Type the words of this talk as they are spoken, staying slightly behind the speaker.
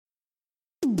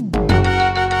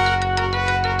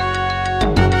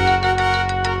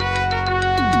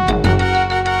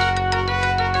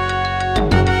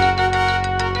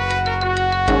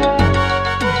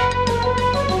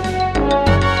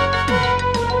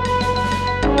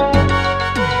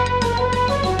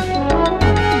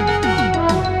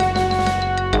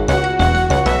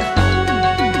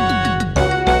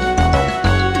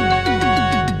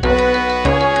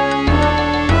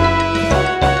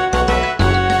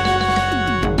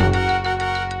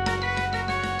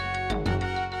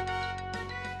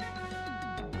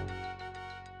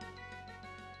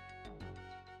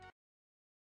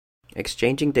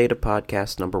Exchanging Data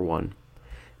Podcast number 1.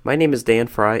 My name is Dan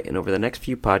Fry, and over the next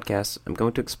few podcasts, I'm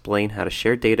going to explain how to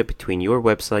share data between your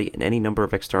website and any number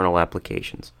of external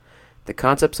applications. The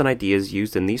concepts and ideas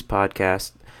used in these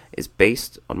podcasts is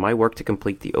based on my work to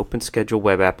complete the OpenSchedule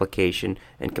web application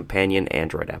and companion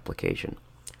Android application.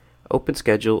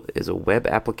 OpenSchedule is a web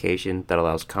application that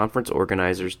allows conference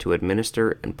organizers to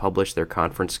administer and publish their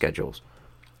conference schedules.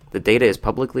 The data is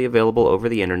publicly available over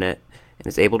the internet and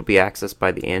is able to be accessed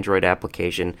by the Android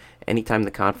application anytime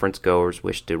the conference goers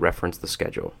wish to reference the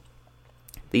schedule.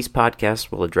 These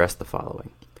podcasts will address the following.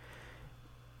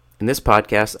 In this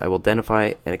podcast, I will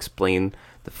identify and explain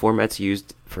the formats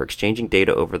used for exchanging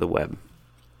data over the web.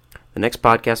 The next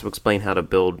podcast will explain how to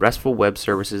build RESTful web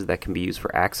services that can be used for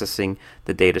accessing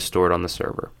the data stored on the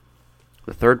server.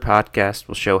 The third podcast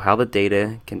will show how the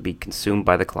data can be consumed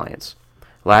by the clients.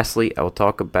 Lastly, I will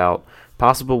talk about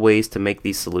possible ways to make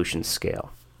these solutions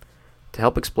scale. To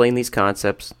help explain these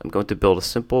concepts, I'm going to build a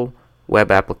simple web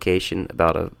application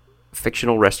about a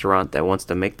fictional restaurant that wants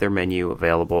to make their menu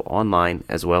available online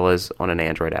as well as on an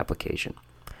Android application.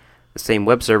 The same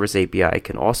web service API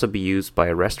can also be used by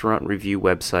a restaurant review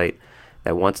website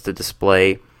that wants to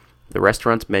display the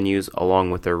restaurant's menus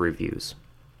along with their reviews.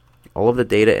 All of the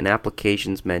data and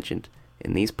applications mentioned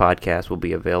in these podcasts will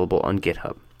be available on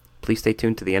GitHub. Please stay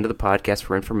tuned to the end of the podcast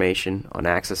for information on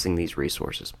accessing these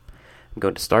resources. I'm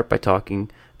going to start by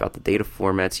talking about the data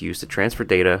formats used to transfer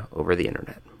data over the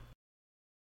internet.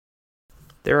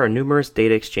 There are numerous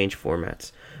data exchange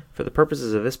formats. For the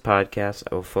purposes of this podcast,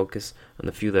 I will focus on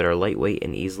the few that are lightweight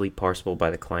and easily parsable by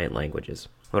the client languages.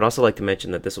 I would also like to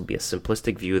mention that this will be a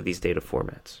simplistic view of these data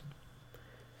formats.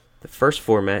 The first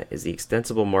format is the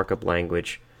Extensible Markup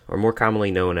Language, or more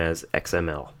commonly known as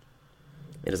XML.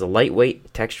 It is a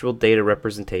lightweight textual data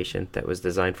representation that was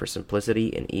designed for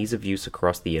simplicity and ease of use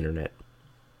across the internet.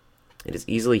 It is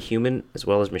easily human as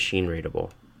well as machine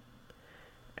readable.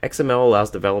 XML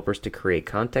allows developers to create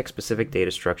context-specific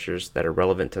data structures that are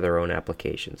relevant to their own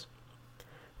applications.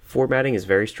 Formatting is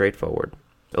very straightforward.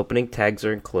 Opening tags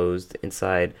are enclosed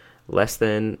inside less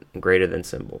than and greater than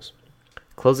symbols.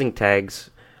 Closing tags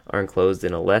are enclosed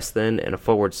in a less than and a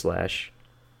forward slash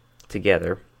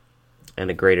together and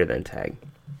a greater than tag.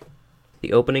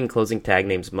 The opening and closing tag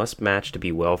names must match to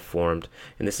be well formed,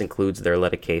 and this includes their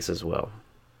letter case as well.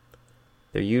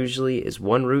 There usually is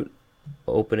one root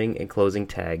opening and closing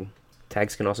tag.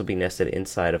 Tags can also be nested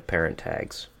inside of parent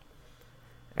tags.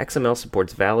 XML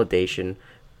supports validation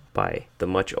by the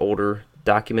much older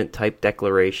document type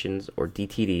declarations, or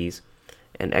DTDs,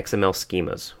 and XML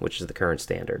schemas, which is the current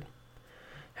standard.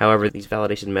 However, these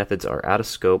validation methods are out of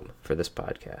scope for this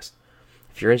podcast.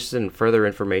 If you're interested in further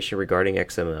information regarding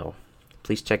XML,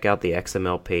 please check out the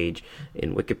XML page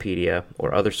in Wikipedia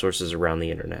or other sources around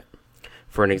the internet.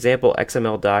 For an example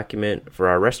XML document for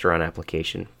our restaurant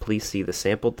application, please see the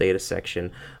sample data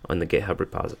section on the GitHub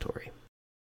repository.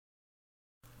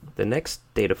 The next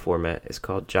data format is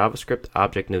called JavaScript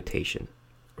Object Notation,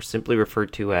 or simply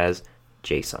referred to as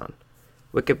JSON.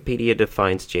 Wikipedia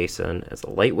defines JSON as a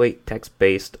lightweight,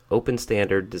 text-based, open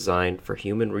standard designed for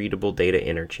human-readable data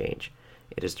interchange.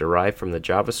 It is derived from the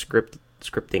JavaScript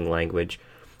scripting language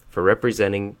for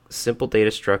representing simple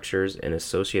data structures and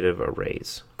associative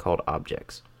arrays, called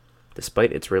objects.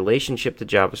 Despite its relationship to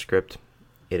JavaScript,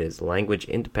 it is language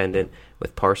independent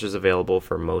with parsers available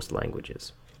for most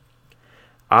languages.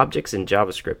 Objects in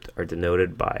JavaScript are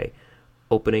denoted by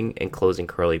opening and closing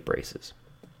curly braces.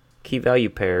 Key value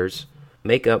pairs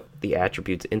make up the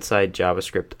attributes inside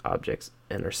JavaScript objects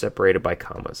and are separated by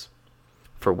commas.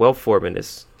 For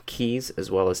well-formatness, keys as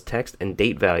well as text and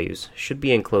date values should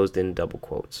be enclosed in double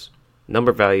quotes.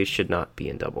 Number values should not be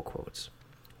in double quotes.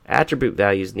 Attribute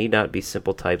values need not be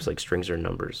simple types like strings or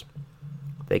numbers.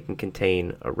 They can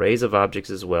contain arrays of objects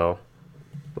as well,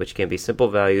 which can be simple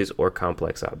values or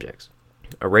complex objects.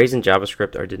 Arrays in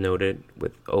JavaScript are denoted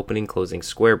with opening and closing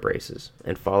square braces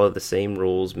and follow the same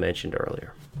rules mentioned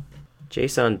earlier.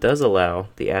 JSON does allow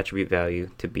the attribute value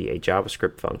to be a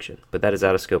JavaScript function, but that is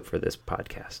out of scope for this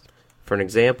podcast. For an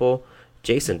example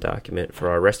JSON document for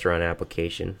our restaurant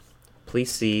application, please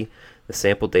see the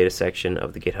sample data section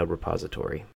of the GitHub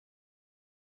repository.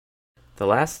 The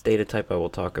last data type I will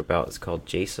talk about is called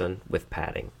JSON with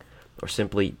padding, or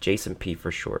simply JSONP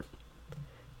for short.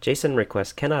 JSON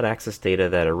requests cannot access data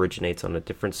that originates on a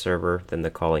different server than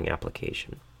the calling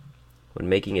application. When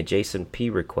making a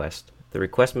JSONP request, the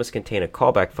request must contain a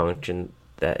callback function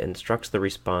that instructs the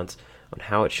response on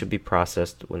how it should be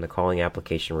processed when the calling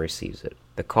application receives it.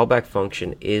 The callback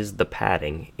function is the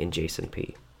padding in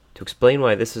JSONP. To explain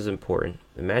why this is important,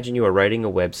 imagine you are writing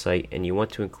a website and you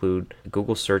want to include a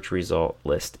Google search result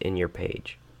list in your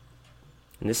page.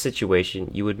 In this situation,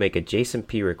 you would make a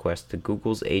JSON-P request to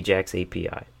Google's AJAX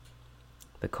API.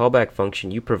 The callback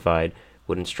function you provide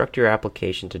would instruct your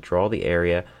application to draw the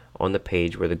area on the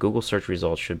page where the Google search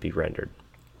results should be rendered.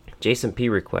 JSON-P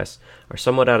requests are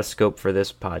somewhat out of scope for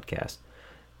this podcast,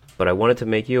 but I wanted to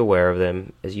make you aware of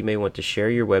them as you may want to share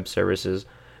your web services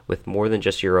with more than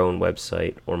just your own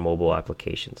website or mobile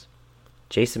applications.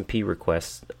 JSON-P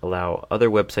requests allow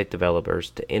other website developers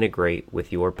to integrate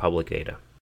with your public data.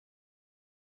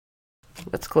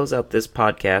 Let's close out this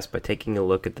podcast by taking a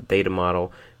look at the data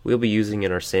model we'll be using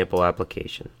in our sample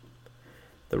application.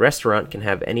 The restaurant can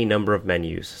have any number of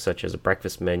menus, such as a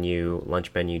breakfast menu,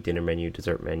 lunch menu, dinner menu,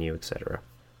 dessert menu, etc.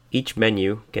 Each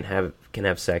menu can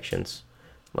have sections,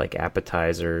 like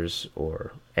appetizers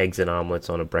or eggs and omelets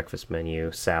on a breakfast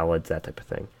menu, salads, that type of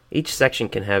thing. Each section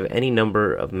can have any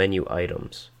number of menu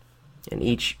items, and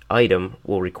each item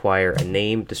will require a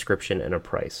name, description, and a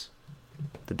price.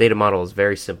 The data model is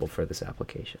very simple for this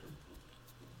application.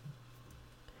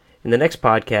 In the next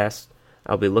podcast,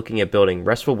 I'll be looking at building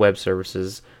RESTful web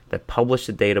services that publish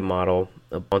the data model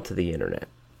onto the internet,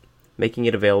 making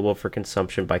it available for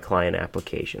consumption by client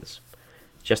applications.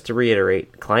 Just to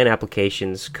reiterate, client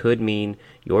applications could mean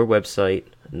your website,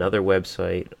 another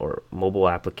website, or mobile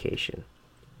application.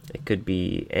 It could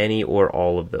be any or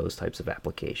all of those types of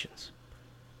applications.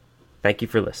 Thank you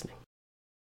for listening.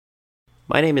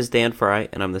 My name is Dan Fry,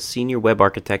 and I'm the Senior Web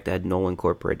Architect at Knoll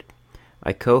Incorporated.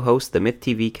 I co-host the Myth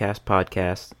TV Cast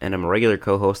podcast, and I'm a regular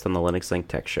co-host on the Linux Link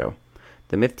Tech Show.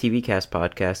 The Myth TV Cast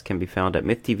podcast can be found at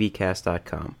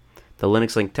mythtvcast.com. The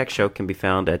Linux Link Tech Show can be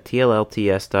found at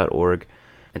tllts.org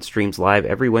and streams live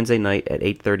every Wednesday night at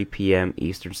 8:30 p.m.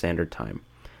 Eastern Standard Time.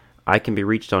 I can be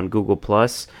reached on Google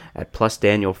Plus at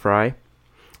 +DanielFry,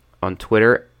 on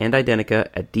Twitter and Identica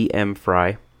at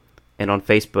DMFry, and on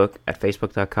Facebook at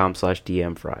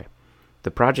facebook.com/DMFry.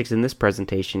 The projects in this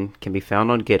presentation can be found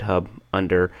on GitHub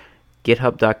under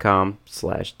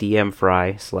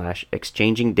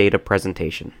github.com/dmfry/exchanging data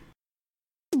presentation.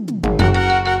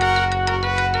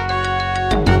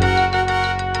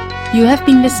 You have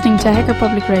been listening to Hacker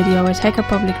Public Radio at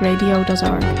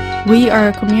hackerpublicradio.org. We are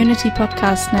a community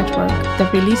podcast network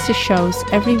that releases shows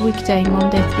every weekday,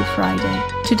 Monday through Friday.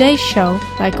 Today's show,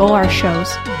 like all our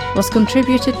shows, was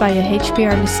contributed by a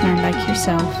HPR listener like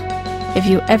yourself. If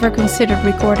you ever considered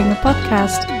recording a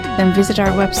podcast, then visit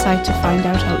our website to find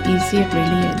out how easy it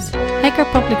really is. Hacker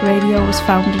Public Radio was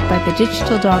founded by the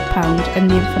Digital Dog Pound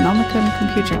and the Infonomicon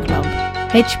Computer Club.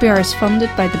 HPR is funded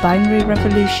by the Binary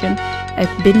Revolution at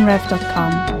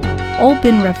binrev.com. All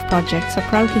BinRev projects are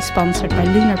proudly sponsored by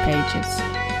Lunar Pages.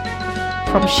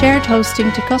 From shared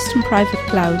hosting to custom private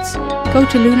clouds, go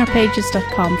to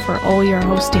lunarpages.com for all your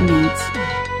hosting needs.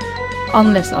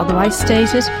 Unless otherwise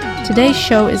stated, today's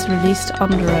show is released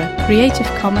under a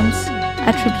Creative Commons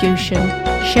Attribution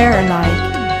Share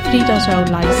Alike 3.0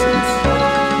 license.